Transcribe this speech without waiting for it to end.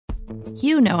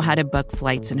You know how to book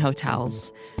flights and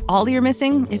hotels. All you're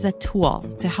missing is a tool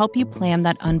to help you plan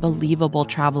that unbelievable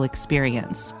travel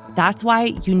experience. That's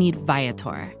why you need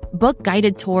Viator. Book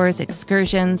guided tours,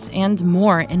 excursions, and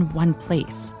more in one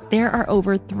place. There are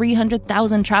over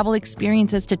 300,000 travel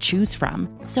experiences to choose from,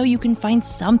 so you can find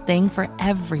something for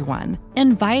everyone.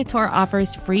 And Viator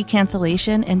offers free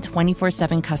cancellation and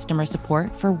 24/7 customer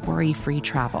support for worry-free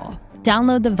travel.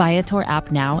 Download the Viator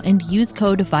app now and use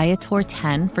code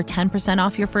Viator10 for 10%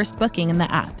 off your first booking in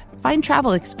the app. Find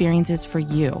travel experiences for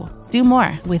you. Do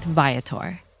more with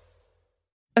Viator.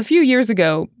 A few years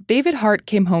ago, David Hart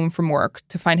came home from work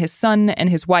to find his son and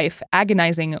his wife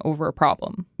agonizing over a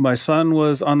problem. My son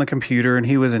was on the computer and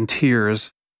he was in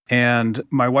tears. And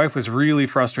my wife was really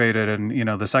frustrated. And,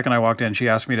 the second I walked in, she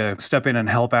asked me to step in and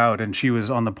help out. And she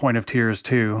was on the point of tears,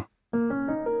 too.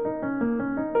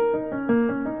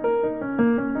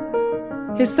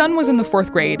 His son was in the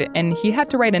 4th grade, and he had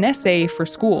to write an essay for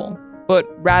school. But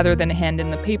rather than hand in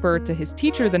the paper to his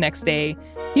teacher the next day,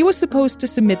 he was supposed to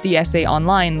submit the essay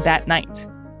online that night.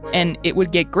 And it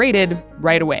would get graded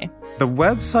right away. The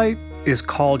website is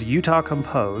called Utah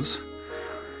Compose.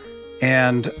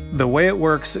 And the way it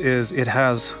works is it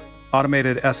has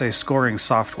automated essay scoring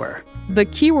software. The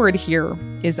keyword here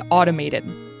is automated.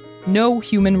 No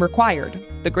human required.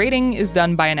 The grading is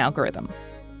done by an algorithm.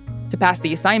 To pass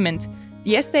the assignment,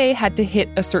 the essay had to hit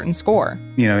a certain score.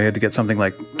 He had to get something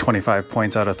like 25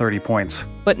 points out of 30 points.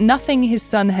 But nothing his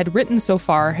son had written so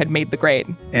far had made the grade.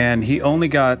 And he only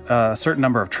got a certain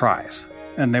number of tries,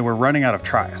 and they were running out of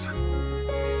tries.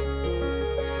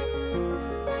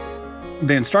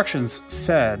 The instructions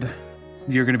said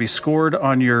you're going to be scored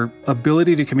on your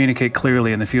ability to communicate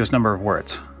clearly in the fewest number of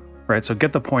words, right? So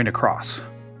get the point across,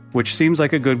 which seems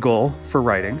like a good goal for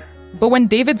writing. But when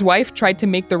David's wife tried to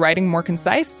make the writing more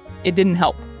concise, it didn't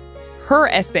help. Her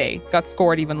essay got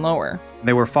scored even lower.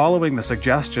 They were following the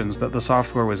suggestions that the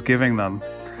software was giving them,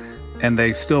 and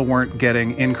they still weren't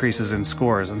getting increases in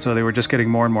scores, and so they were just getting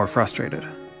more and more frustrated.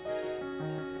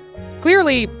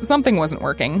 Clearly, something wasn't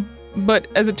working. But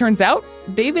as it turns out,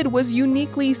 David was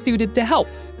uniquely suited to help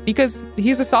because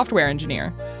he's a software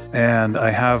engineer. And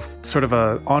I have sort of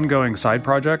an ongoing side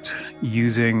project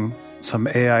using some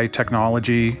AI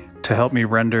technology to help me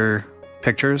render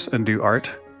pictures and do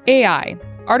art. AI,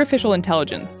 artificial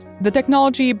intelligence, the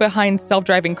technology behind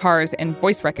self-driving cars and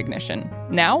voice recognition.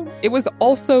 Now, it was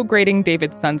also grading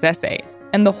David's son's essay,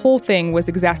 and the whole thing was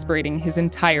exasperating his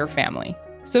entire family.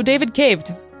 So David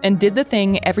caved and did the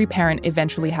thing every parent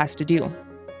eventually has to do.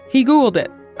 He Googled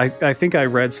it. I think I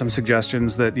read some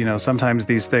suggestions that, sometimes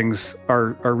these things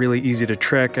are really easy to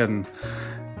trick, and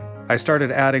I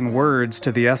started adding words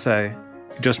to the essay,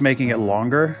 just making it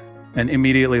longer, and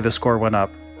immediately the score went up.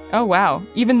 Oh, wow.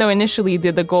 Even though initially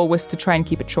the goal was to try and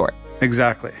keep it short.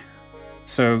 Exactly.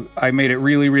 So I made it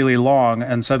really, really long,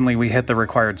 and suddenly we hit the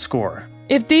required score.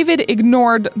 If David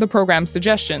ignored the program's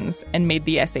suggestions and made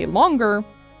the essay longer,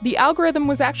 the algorithm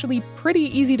was actually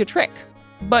pretty easy to trick.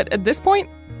 But at this point,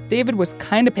 David was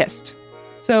kind of pissed.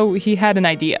 So he had an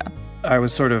idea. I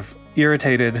was sort of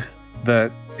irritated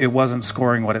that it wasn't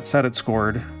scoring what it said it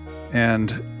scored.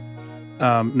 And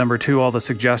number two, all the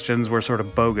suggestions were sort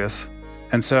of bogus.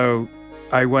 And so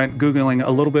I went Googling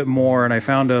a little bit more, and I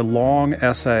found a long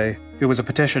essay. It was a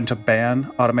petition to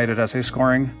ban automated essay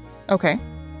scoring. Okay.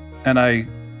 And I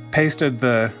pasted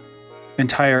the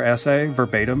entire essay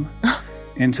verbatim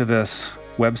into this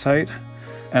website,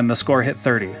 and the score hit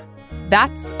 30.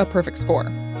 That's a perfect score.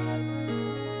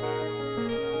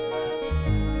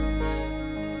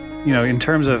 In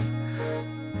terms of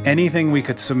anything we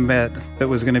could submit that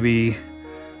was going to be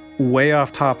way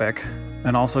off topic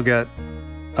and also get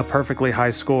a perfectly high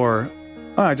score,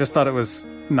 I just thought it was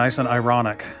nice and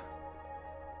ironic.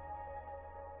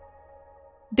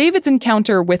 David's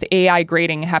encounter with AI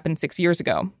grading happened 6 years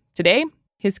ago. Today,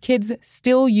 his kids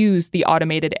still use the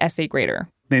automated essay grader.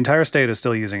 The entire state is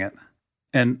still using it.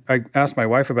 And I asked my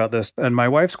wife about this, and my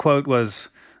wife's quote was,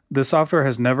 "This software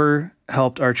has never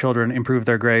helped our children improve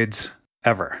their grades,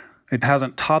 ever. It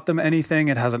hasn't taught them anything.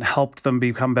 It hasn't helped them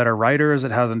become better writers.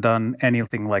 It hasn't done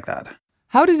anything like that."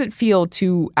 How does it feel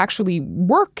to actually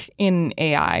work in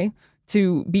AI,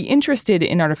 to be interested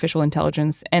in artificial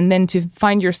intelligence, and then to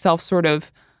find yourself sort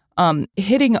of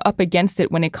hitting up against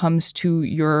it when it comes to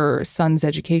your son's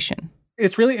education?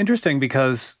 It's really interesting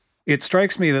because it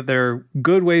strikes me that there are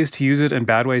good ways to use it and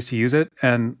bad ways to use it.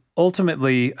 And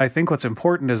ultimately, I think what's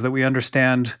important is that we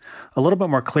understand a little bit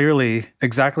more clearly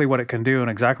exactly what it can do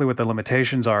and exactly what the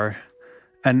limitations are,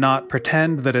 and not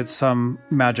pretend that it's some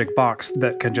magic box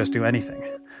that can just do anything.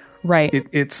 Right.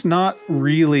 It's not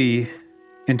really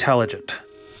intelligent.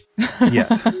 yet,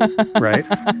 right?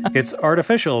 It's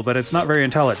artificial, but it's not very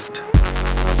intelligent.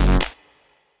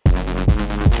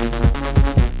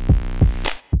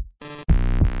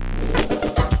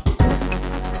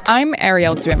 I'm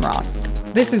Ariel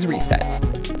Dzimros. This is Reset.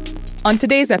 On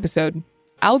today's episode,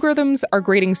 algorithms are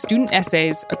grading student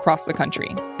essays across the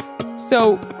country.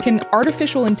 So, can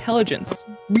artificial intelligence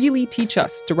really teach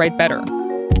us to write better?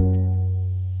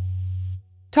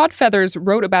 Todd Feathers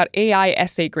wrote about AI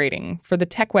essay grading for the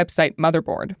tech website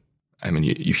Motherboard. I mean,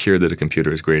 you hear that a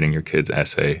computer is grading your kid's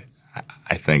essay.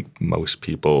 I think most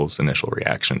people's initial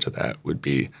reaction to that would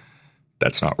be,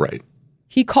 that's not right.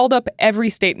 He called up every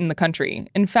state in the country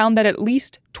and found that at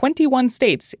least 21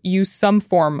 states use some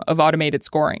form of automated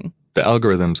scoring. The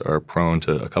algorithms are prone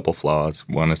to a couple flaws.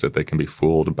 One is that they can be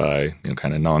fooled by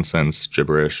kind of nonsense,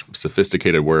 gibberish,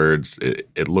 sophisticated words.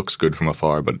 It looks good from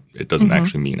afar, but it doesn't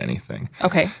actually mean anything.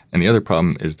 Okay. And the other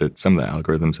problem is that some of the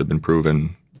algorithms have been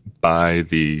proven by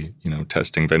the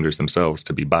testing vendors themselves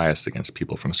to be biased against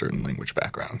people from certain language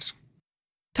backgrounds.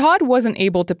 Todd wasn't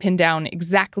able to pin down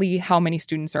exactly how many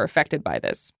students are affected by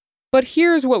this. But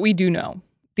here's what we do know.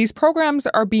 These programs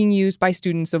are being used by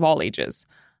students of all ages.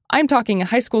 I'm talking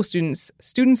high school students,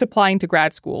 students applying to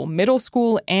grad school, middle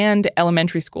school, and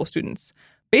elementary school students.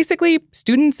 Basically,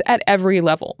 students at every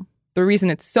level. The reason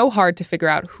it's so hard to figure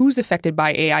out who's affected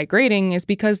by AI grading is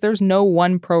because there's no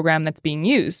one program that's being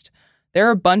used. There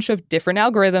are a bunch of different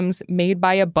algorithms made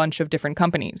by a bunch of different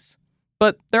companies.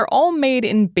 But they're all made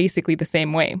in basically the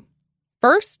same way.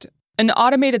 First, an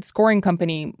automated scoring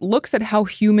company looks at how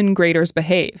human graders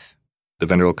behave. The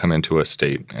vendor will come into a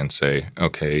state and say,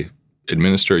 okay,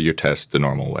 administer your test the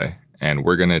normal way, and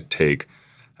we're going to take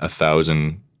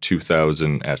 1,000,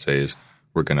 2,000 essays.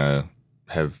 We're going to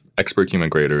have expert human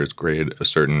graders grade a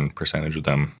certain percentage of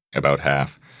them, about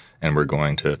half, and we're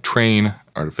going to train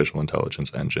artificial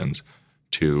intelligence engines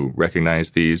to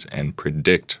recognize these and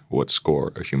predict what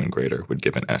score a human grader would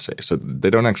give an essay. So they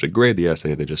don't actually grade the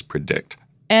essay, they just predict.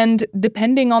 And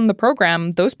depending on the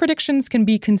program, those predictions can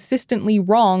be consistently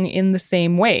wrong in the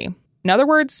same way. In other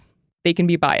words, they can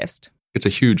be biased. It's a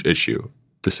huge issue.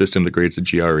 The system that grades the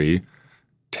GRE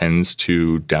tends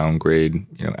to downgrade,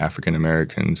 African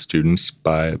American students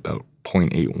by about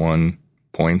 0.81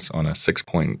 points on a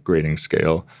 6-point grading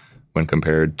scale when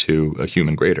compared to a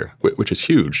human grader, which is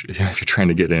huge. If you're trying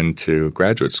to get into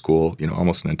graduate school,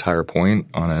 almost an entire point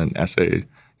on an essay,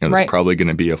 that's right. Probably going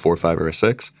to be a 4, 5, or a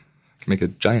 6, can make a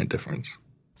giant difference.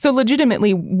 So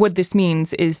legitimately, what this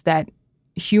means is that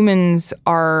humans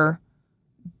are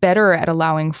better at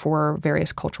allowing for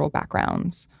various cultural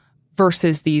backgrounds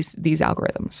versus these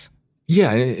algorithms.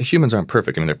 Yeah, humans aren't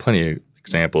perfect. I mean, there are plenty of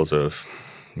examples of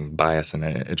bias in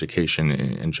education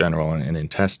in general and in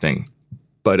testing.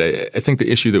 But I think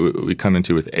the issue that we come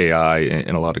into with AI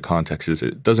in a lot of contexts is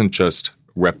it doesn't just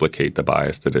replicate the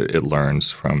bias that it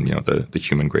learns from the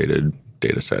human-graded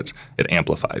data sets. It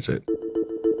amplifies it.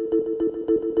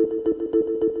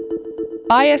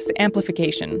 Bias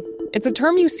amplification. It's a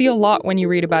term you see a lot when you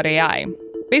read about AI.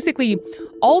 Basically,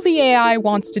 all the AI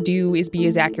wants to do is be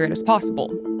as accurate as possible.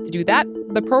 To do that,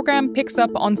 the program picks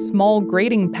up on small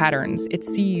grading patterns it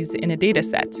sees in a data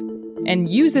set and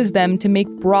uses them to make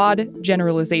broad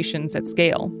generalizations at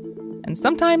scale. And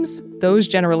sometimes those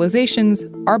generalizations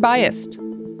are biased.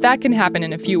 That can happen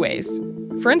in a few ways.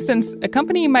 For instance, a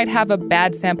company might have a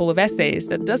bad sample of essays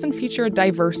that doesn't feature a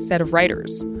diverse set of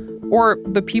writers. Or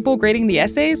the people grading the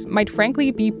essays might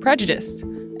frankly be prejudiced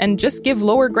and just give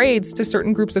lower grades to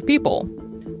certain groups of people.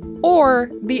 Or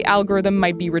the algorithm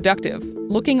might be reductive,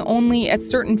 looking only at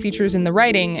certain features in the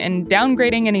writing and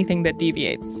downgrading anything that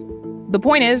deviates. The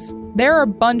point is, there are a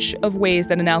bunch of ways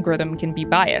that an algorithm can be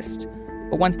biased.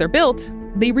 But once they're built,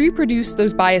 they reproduce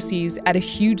those biases at a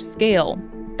huge scale,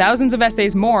 thousands of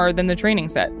essays more than the training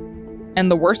set. And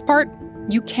the worst part?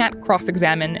 You can't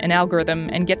cross-examine an algorithm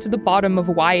and get to the bottom of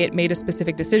why it made a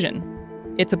specific decision.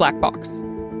 It's a black box.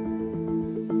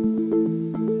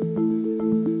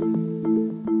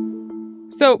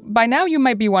 So by now you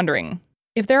might be wondering,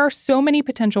 if there are so many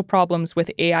potential problems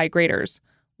with AI graders,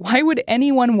 why would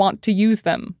anyone want to use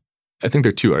them? I think there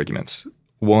are two arguments.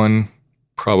 One,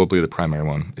 probably the primary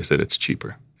one, is that it's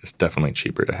cheaper. It's definitely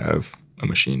cheaper to have a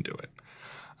machine do it.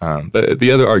 But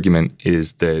the other argument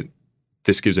is that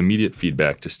this gives immediate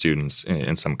feedback to students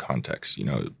in some contexts.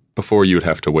 Before you would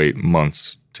have to wait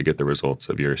months to get the results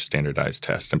of your standardized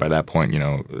test. And by that point,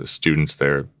 students,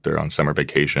 they're on summer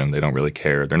vacation. They don't really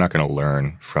care. They're not going to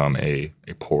learn from a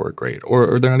poor grade,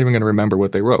 or they're not even going to remember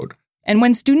what they wrote. And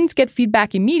when students get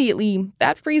feedback immediately,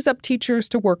 that frees up teachers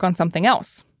to work on something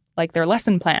else, like their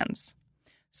lesson plans.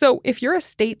 So if you're a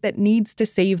state that needs to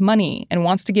save money and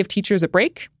wants to give teachers a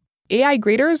break, AI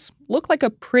graders look like a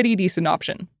pretty decent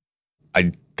option.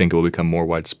 I think it will become more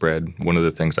widespread. One of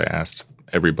the things I asked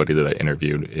everybody that I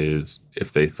interviewed is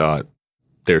if they thought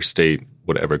their state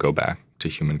would ever go back to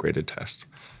human-graded tests.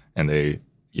 And they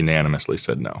unanimously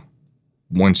said no.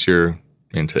 Once you're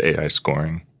into AI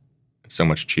scoring, it's so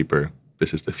much cheaper.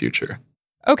 This is the future.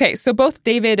 Okay, so both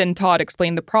David and Todd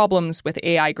explained the problems with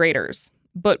AI graders.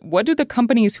 But what do the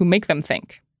companies who make them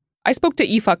think? I spoke to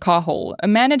Aoife Cahill, a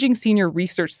managing senior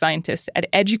research scientist at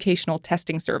Educational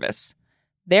Testing Service.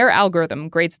 Their algorithm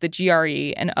grades the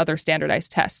GRE and other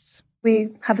standardized tests. We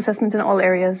have assessments in all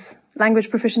areas: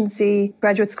 language proficiency,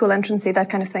 graduate school entrancy,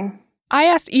 that kind of thing. I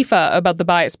asked Aoife about the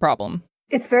bias problem.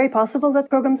 It's very possible that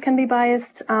programs can be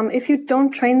biased if you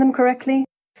don't train them correctly.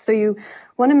 So you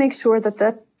want to make sure that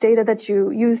that data that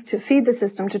you use to feed the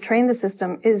system, to train the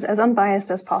system, is as unbiased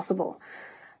as possible.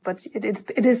 But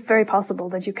it is very possible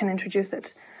that you can introduce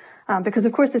it. Because,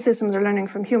 of course, the systems are learning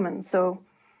from humans. So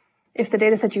if the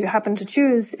data set you happen to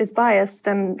choose is biased,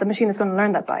 then the machine is going to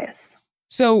learn that bias.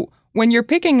 So when you're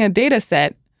picking a data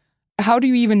set, how do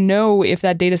you even know if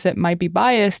that data set might be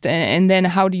biased? And then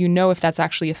how do you know if that's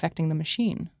actually affecting the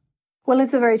machine? Well,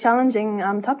 it's a very challenging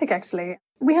topic, actually.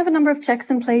 We have a number of checks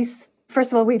in place.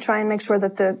 First of all, we try and make sure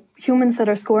that the humans that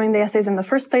are scoring the essays in the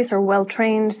first place are well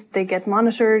trained. They get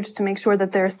monitored to make sure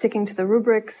that they're sticking to the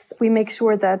rubrics. We make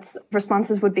sure that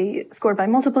responses would be scored by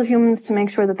multiple humans to make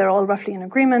sure that they're all roughly in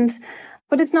agreement.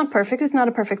 But it's not perfect. It's not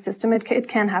a perfect system. It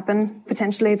can happen,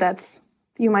 potentially, that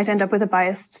you might end up with a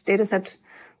biased data set,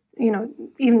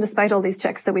 even despite all these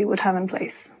checks that we would have in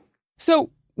place. So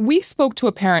we spoke to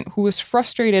a parent who was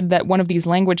frustrated that one of these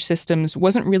language systems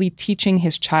wasn't really teaching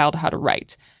his child how to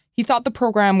write. He thought the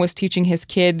program was teaching his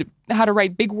kid how to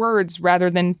write big words rather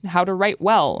than how to write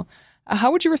well.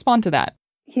 How would you respond to that?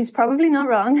 He's probably not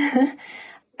wrong.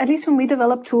 At least when we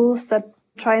develop tools that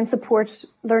try and support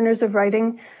learners of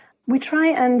writing, we try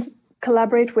and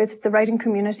collaborate with the writing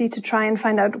community to try and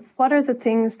find out what are the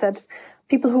things that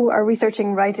people who are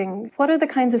researching writing, what are the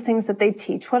kinds of things that they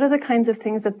teach? What are the kinds of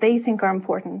things that they think are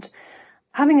important?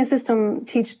 Having a system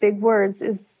teach big words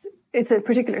it's a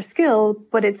particular skill,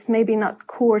 but it's maybe not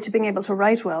core to being able to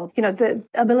write well. The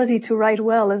ability to write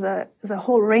well is a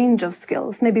whole range of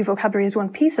skills. Maybe vocabulary is one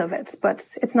piece of it,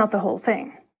 but it's not the whole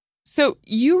thing. So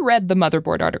you read the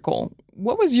Motherboard article.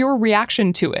 What was your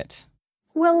reaction to it?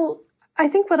 Well, I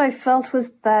think what I felt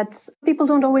was that people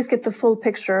don't always get the full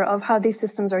picture of how these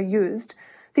systems are used.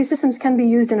 These systems can be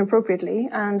used inappropriately,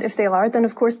 and if they are, then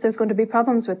of course there's going to be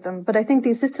problems with them. But I think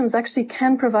these systems actually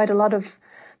can provide a lot of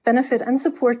benefit and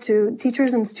support to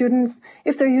teachers and students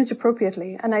if they're used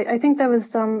appropriately. And I think that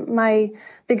was my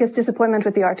biggest disappointment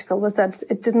with the article, was that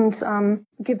it didn't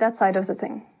give that side of the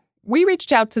thing. We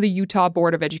reached out to the Utah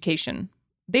Board of Education.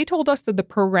 They told us that the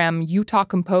program Utah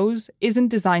Compose isn't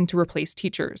designed to replace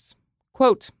teachers.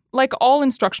 Quote, like all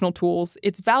instructional tools,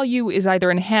 its value is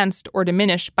either enhanced or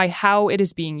diminished by how it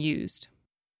is being used.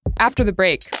 After the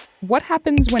break, what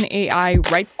happens when AI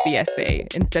writes the essay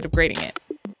instead of grading it?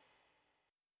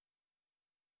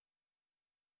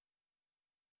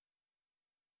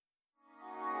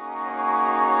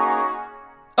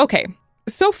 Okay,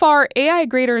 so far, AI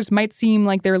graders might seem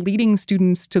like they're leading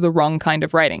students to the wrong kind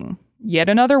of writing. Yet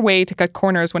another way to cut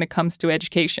corners when it comes to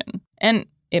education. And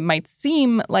it might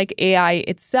seem like AI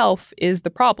itself is the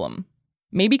problem.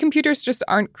 Maybe computers just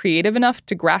aren't creative enough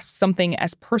to grasp something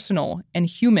as personal and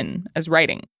human as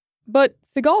writing. But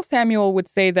Sigal Samuel would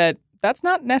say that that's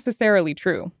not necessarily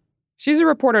true. She's a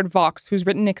reporter at Vox who's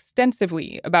written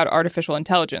extensively about artificial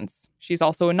intelligence. She's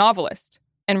also a novelist.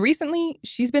 And recently,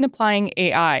 she's been applying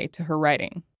AI to her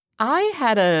writing. I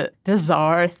had a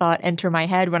bizarre thought enter my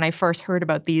head when I first heard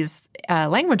about these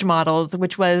language models,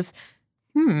 which was,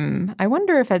 I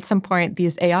wonder if at some point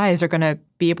these AIs are going to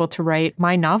be able to write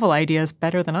my novel ideas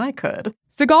better than I could.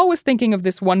 Sigal was thinking of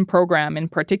this one program in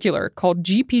particular called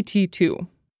GPT-2.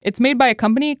 It's made by a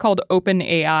company called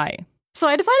OpenAI. So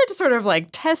I decided to sort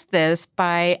of test this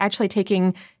by actually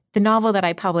taking the novel that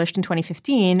I published in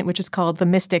 2015, which is called The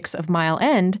Mystics of Mile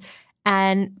End,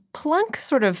 and plunk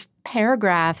sort of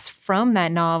paragraphs from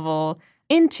that novel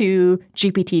into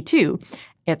GPT-2.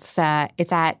 It's at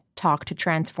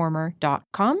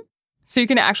talktotransformer.com. So you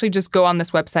can actually just go on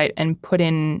this website and put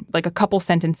in a couple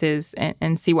sentences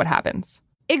and see what happens.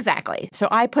 Exactly. So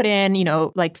I put in,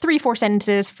 3-4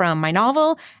 sentences from my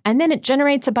novel, and then it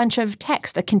generates a bunch of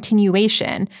text, a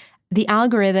continuation. The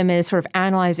algorithm is sort of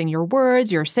analyzing your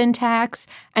words, your syntax,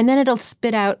 and then it'll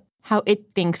spit out how it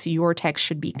thinks your text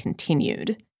should be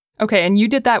continued. Okay, and you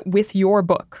did that with your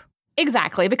book.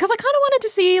 Exactly, because I kind of wanted to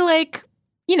see,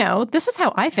 this is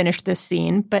how I finished this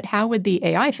scene, but how would the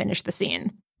AI finish the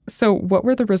scene? So what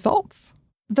were the results?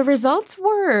 The results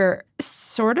were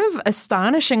sort of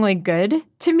astonishingly good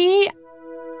to me.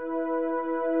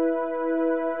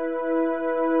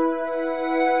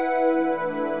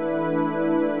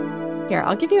 Here,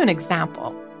 I'll give you an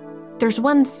example. There's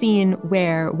one scene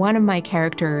where one of my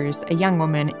characters, a young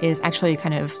woman, is actually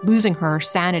kind of losing her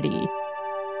sanity.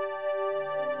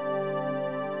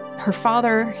 Her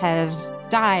father has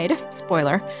died,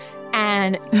 spoiler,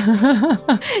 and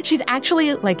she's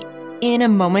actually like in a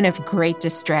moment of great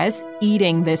distress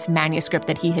eating this manuscript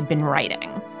that he had been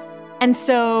writing. And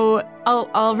so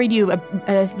I'll read you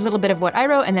a little bit of what I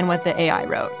wrote and then what the AI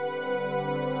wrote.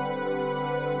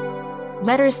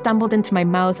 Letters stumbled into my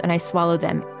mouth and I swallowed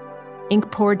them.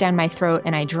 Ink poured down my throat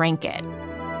and I drank it.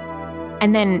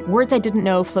 And then words I didn't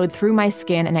know flowed through my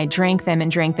skin and I drank them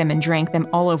and drank them and drank them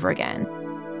all over again.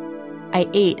 I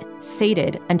ate,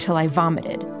 sated, until I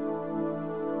vomited.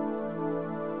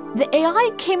 The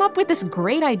AI came up with this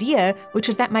great idea, which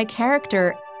is that my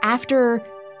character, after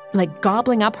like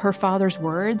gobbling up her father's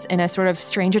words in a sort of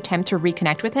strange attempt to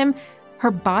reconnect with him,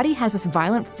 her body has this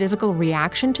violent physical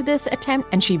reaction to this attempt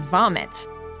and she vomits.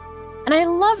 And I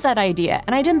love that idea,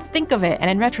 and I didn't think of it,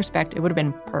 and in retrospect, it would have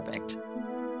been perfect.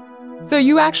 So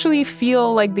you actually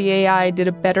feel like the AI did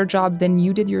a better job than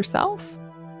you did yourself?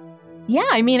 Yeah,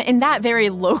 I mean, in that very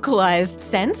localized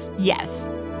sense, yes.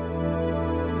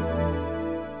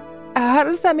 How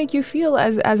does that make you feel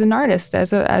as an artist,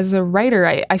 as a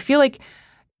writer? I feel like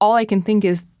all I can think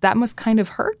is that must kind of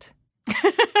hurt.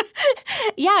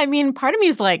 Yeah, I mean, part of me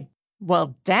is like,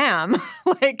 well, damn.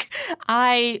 Like,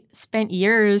 I spent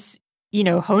years,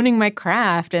 honing my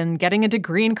craft and getting a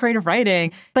degree in creative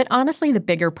writing. But honestly, the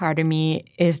bigger part of me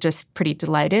is just pretty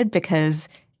delighted because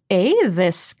A,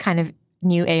 this kind of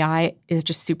new AI is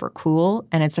just super cool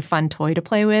and it's a fun toy to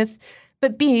play with.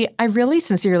 But B, I really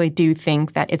sincerely do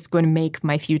think that it's going to make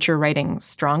my future writing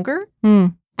stronger.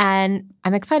 And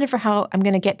I'm excited for how I'm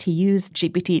going to get to use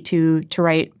GPT to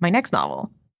write my next novel.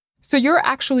 So you're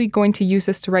actually going to use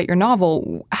this to write your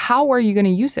novel. How are you going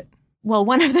to use it? Well,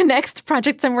 one of the next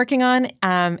projects I'm working on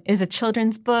is a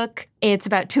children's book. It's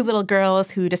about two little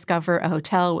girls who discover a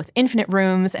hotel with infinite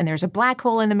rooms, and there's a black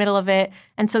hole in the middle of it.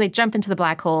 And so they jump into the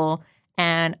black hole,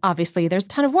 and obviously there's a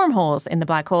ton of wormholes in the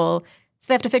black hole, so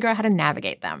they have to figure out how to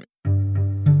navigate them.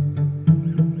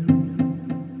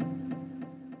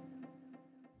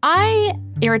 I,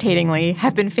 irritatingly,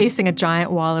 have been facing a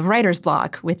giant wall of writer's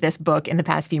block with this book in the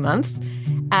past few months.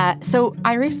 So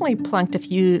I recently plunked a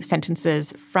few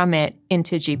sentences from it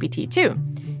into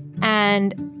GPT-2.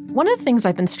 And one of the things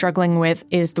I've been struggling with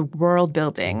is the world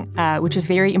building, which is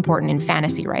very important in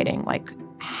fantasy writing. Like,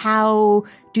 how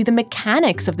do the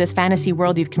mechanics of this fantasy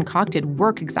world you've concocted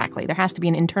work exactly? There has to be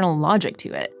an internal logic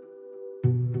to it.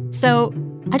 So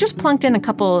I just plunked in a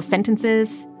couple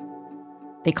sentences.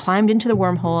 They climbed into the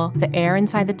wormhole. The air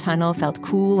inside the tunnel felt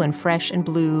cool and fresh and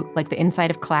blue, like the inside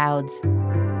of clouds.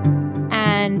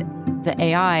 And the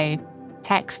AI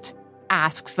text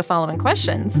asks the following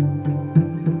questions.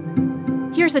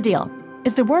 Here's the deal.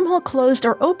 Is the wormhole closed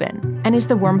or open? And is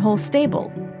the wormhole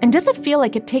stable? And does it feel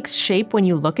like it takes shape when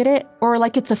you look at it? Or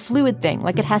like it's a fluid thing,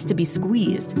 like it has to be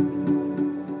squeezed?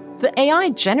 The AI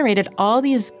generated all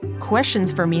these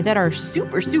questions for me that are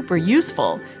super, super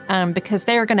useful because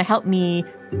they are going to help me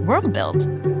world build.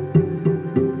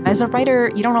 As a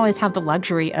writer, you don't always have the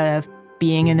luxury of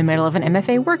being in the middle of an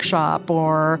MFA workshop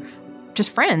or just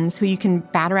friends who you can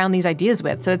bat around these ideas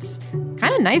with. So it's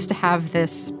kind of nice to have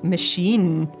this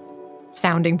machine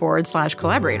sounding board /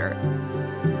 collaborator.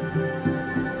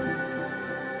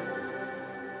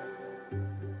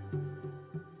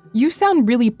 You sound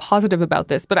really positive about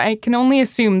this, but I can only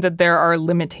assume that there are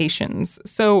limitations.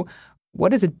 So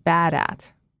what is it bad at?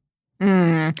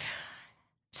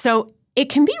 So it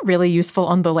can be really useful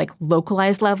on the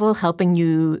localized level, helping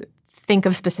you think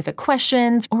of specific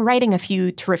questions or writing a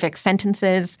few terrific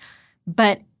sentences.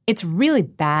 But it's really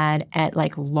bad at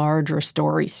larger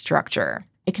story structure.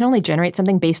 It can only generate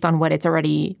something based on what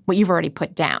you've already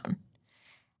put down.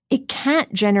 It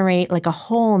can't generate a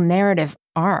whole narrative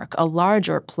arc, a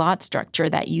larger plot structure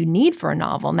that you need for a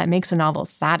novel and that makes a novel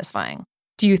satisfying.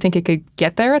 Do you think it could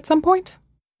get there at some point?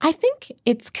 I think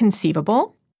it's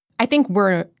conceivable. I think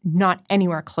we're not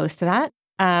anywhere close to that.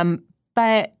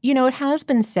 But, it has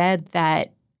been said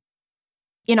that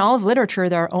in all of literature,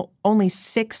 there are only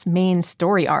 6 main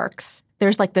story arcs.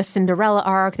 There's the Cinderella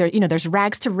arc, there's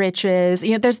rags to riches.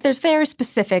 There's very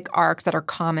specific arcs that are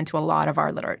common to a lot of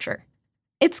our literature.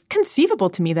 It's conceivable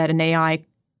to me that an AI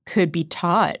could be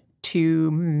taught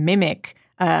to mimic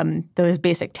those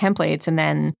basic templates and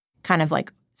then kind of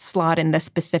slot in the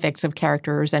specifics of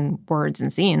characters and words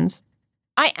and scenes.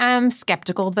 I am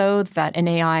skeptical, though, that an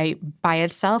AI by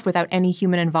itself, without any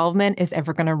human involvement, is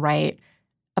ever going to write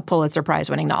a Pulitzer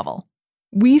Prize-winning novel.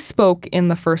 We spoke in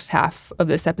the first half of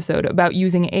this episode about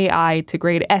using AI to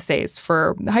grade essays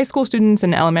for high school students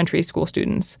and elementary school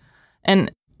students.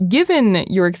 And given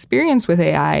your experience with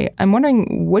AI, I'm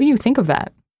wondering, what do you think of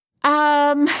that?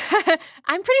 I'm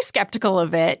pretty skeptical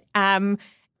of it.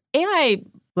 AI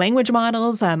language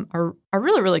models are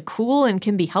really, really cool and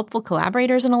can be helpful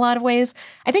collaborators in a lot of ways.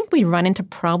 I think we run into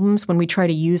problems when we try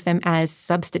to use them as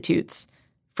substitutes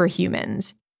for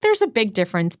humans. There's a big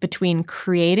difference between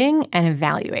creating and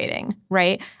evaluating,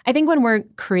 right? I think when we're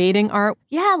creating art,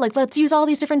 let's use all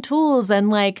these different tools and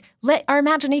let our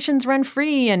imaginations run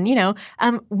free. And,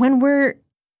 when we're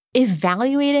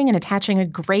evaluating and attaching a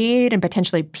grade and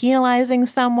potentially penalizing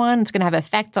someone, it's going to have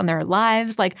effects on their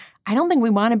lives. I don't think we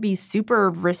want to be super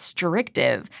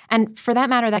restrictive. And for that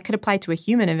matter, that could apply to a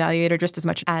human evaluator just as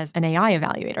much as an AI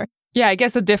evaluator. Yeah, I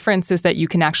guess the difference is that you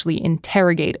can actually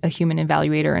interrogate a human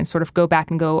evaluator and sort of go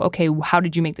back and go, okay, how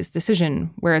did you make this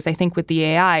decision? Whereas I think with the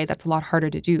AI, that's a lot harder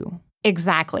to do.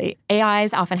 Exactly.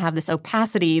 AIs often have this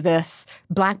opacity, this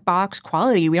black box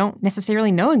quality. We don't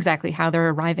necessarily know exactly how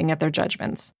they're arriving at their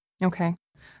judgments. Okay.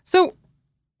 So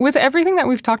with everything that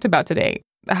we've talked about today,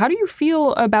 how do you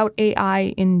feel about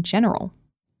AI in general?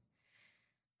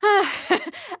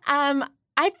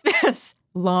 This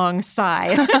long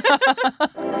sigh.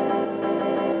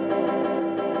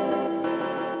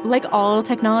 Like all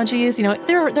technologies,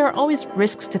 there are always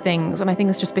risks to things. And I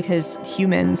think it's just because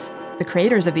humans, the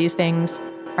creators of these things,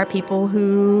 are people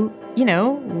who,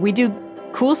 we do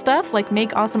cool stuff like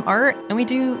make awesome art, and we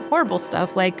do horrible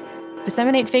stuff like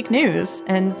disseminate fake news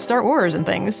and start wars and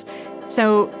things.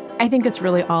 So I think it's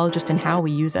really all just in how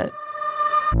we use it.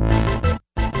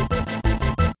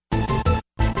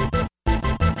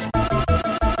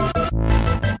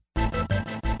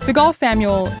 Sigal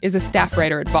Samuel is a staff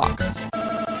writer at Vox.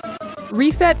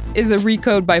 Reset is a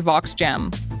recode by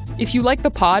VoxJam. If you like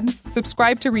the pod,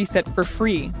 subscribe to Reset for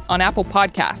free on Apple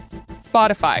Podcasts,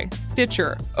 Spotify,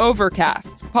 Stitcher,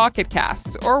 Overcast, Pocket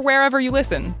Casts, or wherever you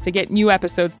listen to get new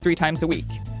episodes 3 times a week.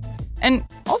 And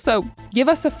also, give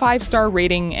us a 5-star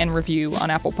rating and review on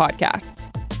Apple Podcasts.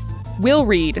 Will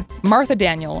Reed, Martha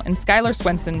Daniel, and Skylar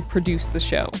Swenson produce the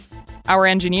show. Our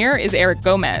engineer is Eric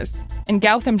Gomez, and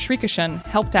Gautam Shrikishan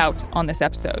helped out on this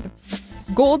episode.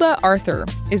 Golda Arthur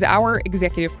is our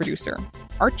executive producer.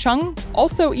 Art Chung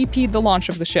also EP'd the launch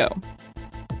of the show.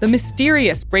 The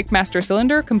mysterious Breakmaster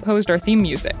Cylinder composed our theme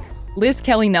music. Liz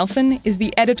Kelly Nelson is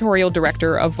the editorial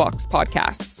director of Vox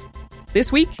Podcasts.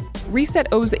 This week, Reset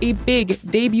owes a big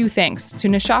debut thanks to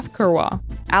Nishath Kurwa,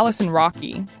 Allison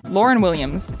Rocky, Lauren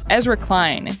Williams, Ezra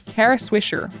Klein, Kara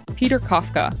Swisher, Peter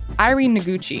Kafka, Irene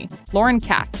Noguchi, Lauren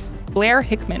Katz, Blair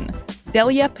Hickman,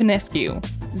 Delia Pinescu,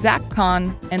 Zach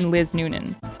Kahn, and Liz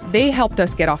Noonan. They helped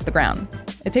us get off the ground.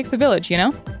 It takes a village,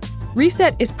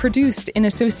 Reset is produced in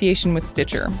association with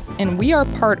Stitcher, and we are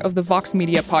part of the Vox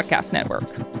Media Podcast Network.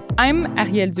 I'm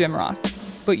Ariel Duemras,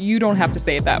 but you don't have to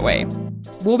say it that way.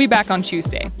 We'll be back on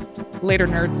Tuesday. Later,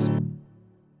 nerds.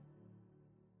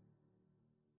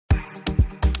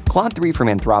 Claude 3 from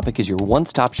Anthropic is your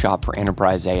one-stop shop for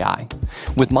enterprise AI.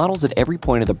 With models at every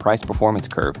point of the price-performance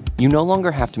curve, you no longer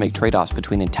have to make trade-offs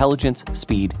between intelligence,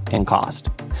 speed, and cost.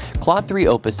 Claude 3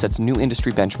 Opus sets new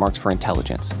industry benchmarks for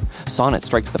intelligence. Sonnet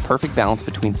strikes the perfect balance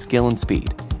between skill and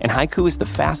speed. And Haiku is the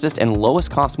fastest and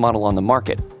lowest-cost model on the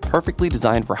market, perfectly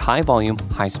designed for high-volume,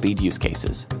 high-speed use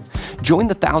cases. Join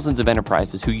the thousands of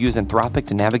enterprises who use Anthropic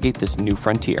to navigate this new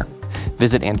frontier.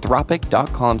 Visit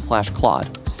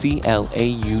anthropic.com/Claude,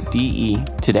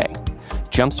 CLAUDE, today.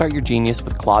 Jumpstart your genius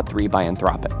with Claude 3 by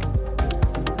Anthropic.